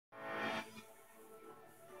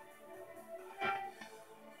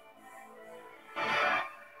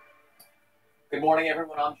Good morning,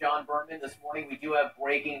 everyone. I'm John Bergman. This morning we do have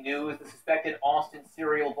breaking news. The suspected Austin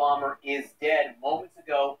serial bomber is dead. Moments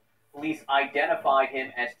ago, police identified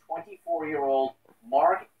him as 24-year-old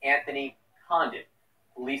Mark Anthony Condit.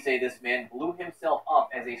 Police say this man blew himself up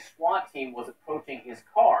as a SWAT team was approaching his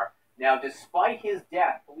car. Now, despite his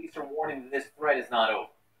death, police are warning that this threat is not over.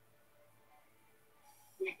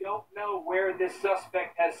 We don't know where this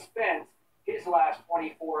suspect has spent his last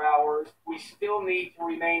 24 hours. We still need to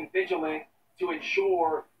remain vigilant to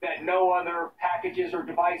ensure that no other packages or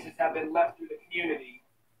devices have been left through the community.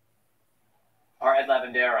 Our Ed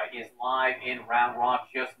Lavandera is live in Round Rock,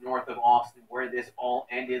 just north of Austin, where this all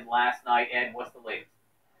ended last night. Ed, what's the latest?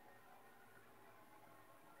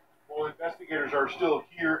 Well, investigators are still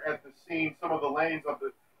here at the scene. Some of the lanes of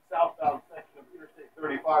the southbound section of Interstate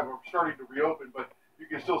 35 are starting to reopen, but you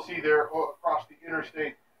can still see there across the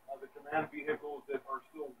interstate the command vehicles that are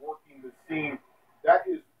still working the scene. That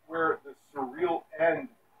is where the surreal end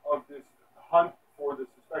of this hunt for the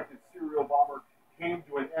suspected serial bomber came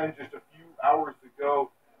to an end just a few hours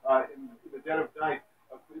ago. In the dead of night,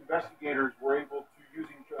 investigators were able to,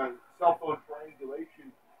 using cell phone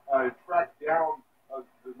triangulation, track down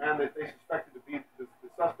the man that they suspected to be the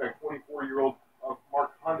suspect, 24-year-old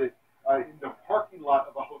Mark Condit, in the parking lot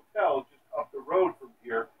of a hotel just up the road from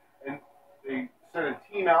here. And they sent a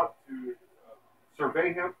team out to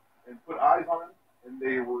survey him and put eyes on him. And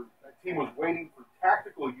that team was waiting for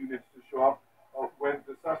tactical units to show up when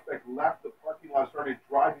the suspect left the parking lot, started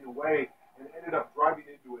driving away, and ended up driving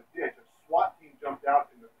into a ditch. A SWAT team jumped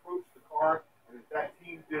out and approached the car, and as that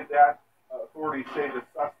team did that, authorities say the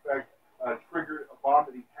suspect triggered a bomb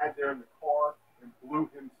that he had there in the car and blew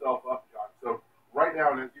himself up, John. So right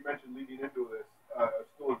now, and as you mentioned leading into this,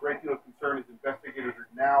 still a great deal of concern as investigators are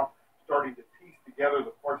now starting to piece together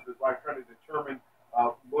the parts of his life, trying to determine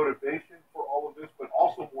motivation for all of this, but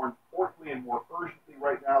also more importantly and more urgently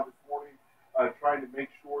right now this morning, trying to make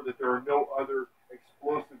sure that there are no other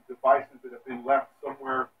explosive devices that have been left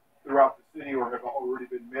somewhere throughout the city or have already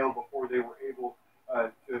been mailed before they were able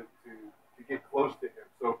to get close to him.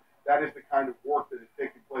 So that is the kind of work that is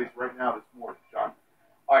taking place right now this morning, John.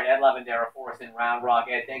 All right, Ed Lavandera for us in Round Rock.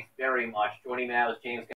 Ed, thanks very much. Joining me now is James